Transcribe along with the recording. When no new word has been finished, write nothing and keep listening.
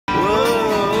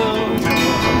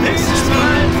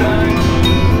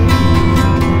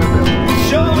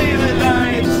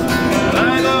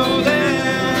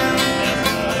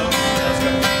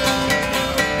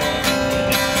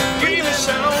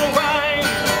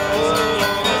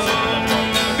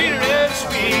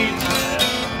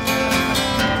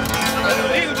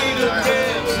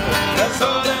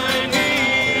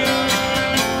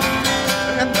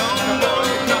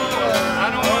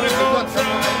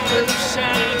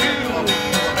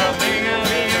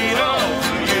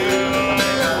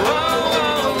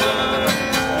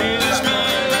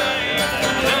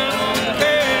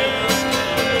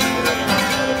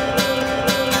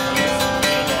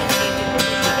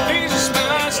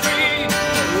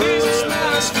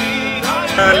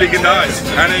Han är legendarisk.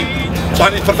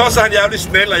 För det första är han jävligt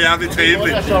snäll och jävligt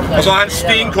trevlig. Och så har han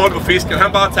stenkoll på fisken.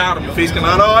 Han bara tar dem med fisken.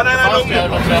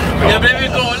 Jag blev ju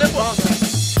galen på honom.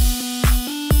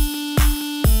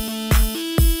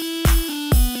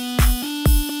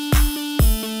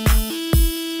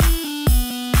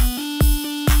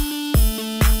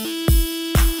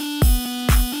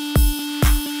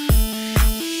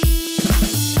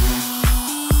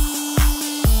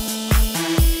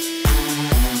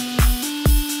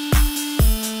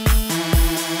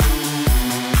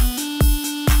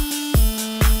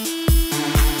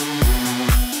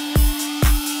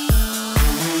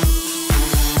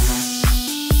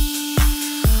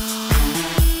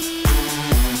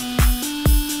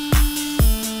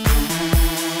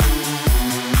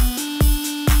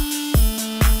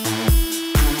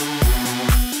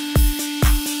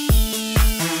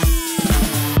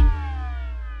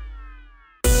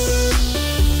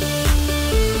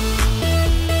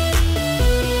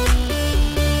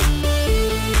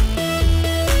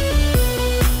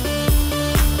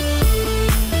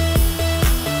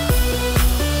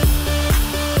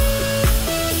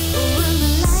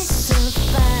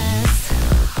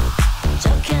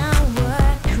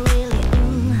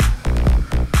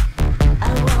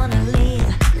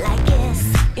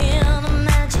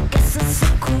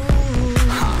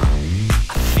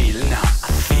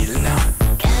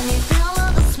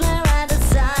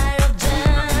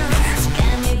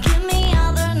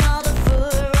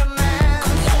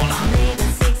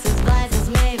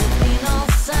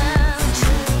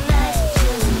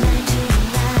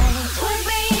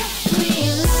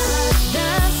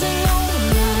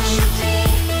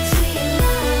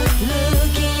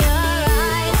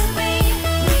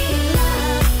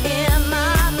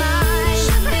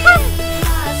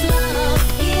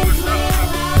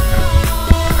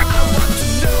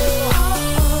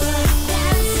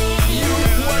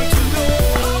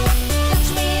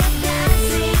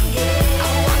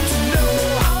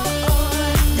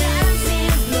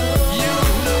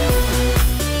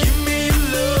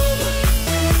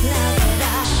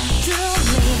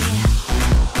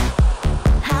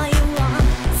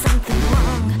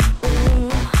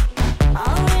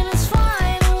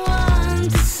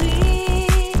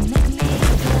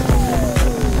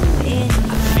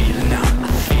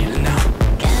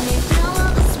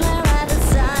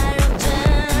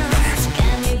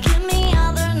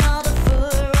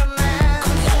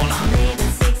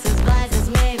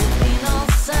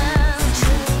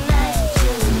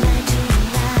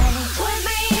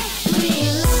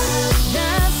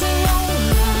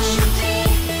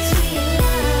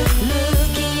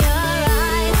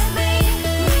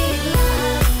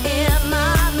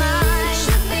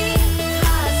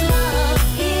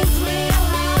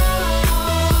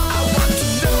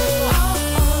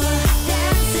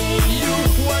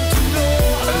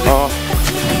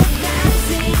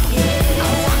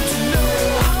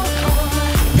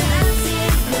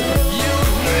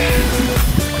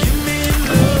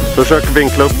 Försök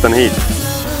vinkla upp den hit.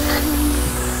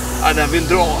 Ja, den vill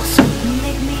dras.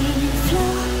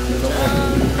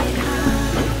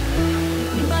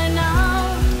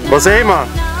 Vad säger man?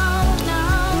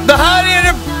 Det här är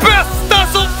det bästa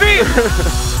som finns!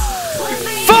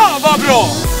 Fan vad bra!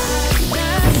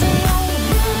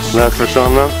 Läs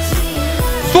förstånden.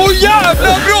 Så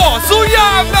jävla bra! Så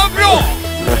jävla bra!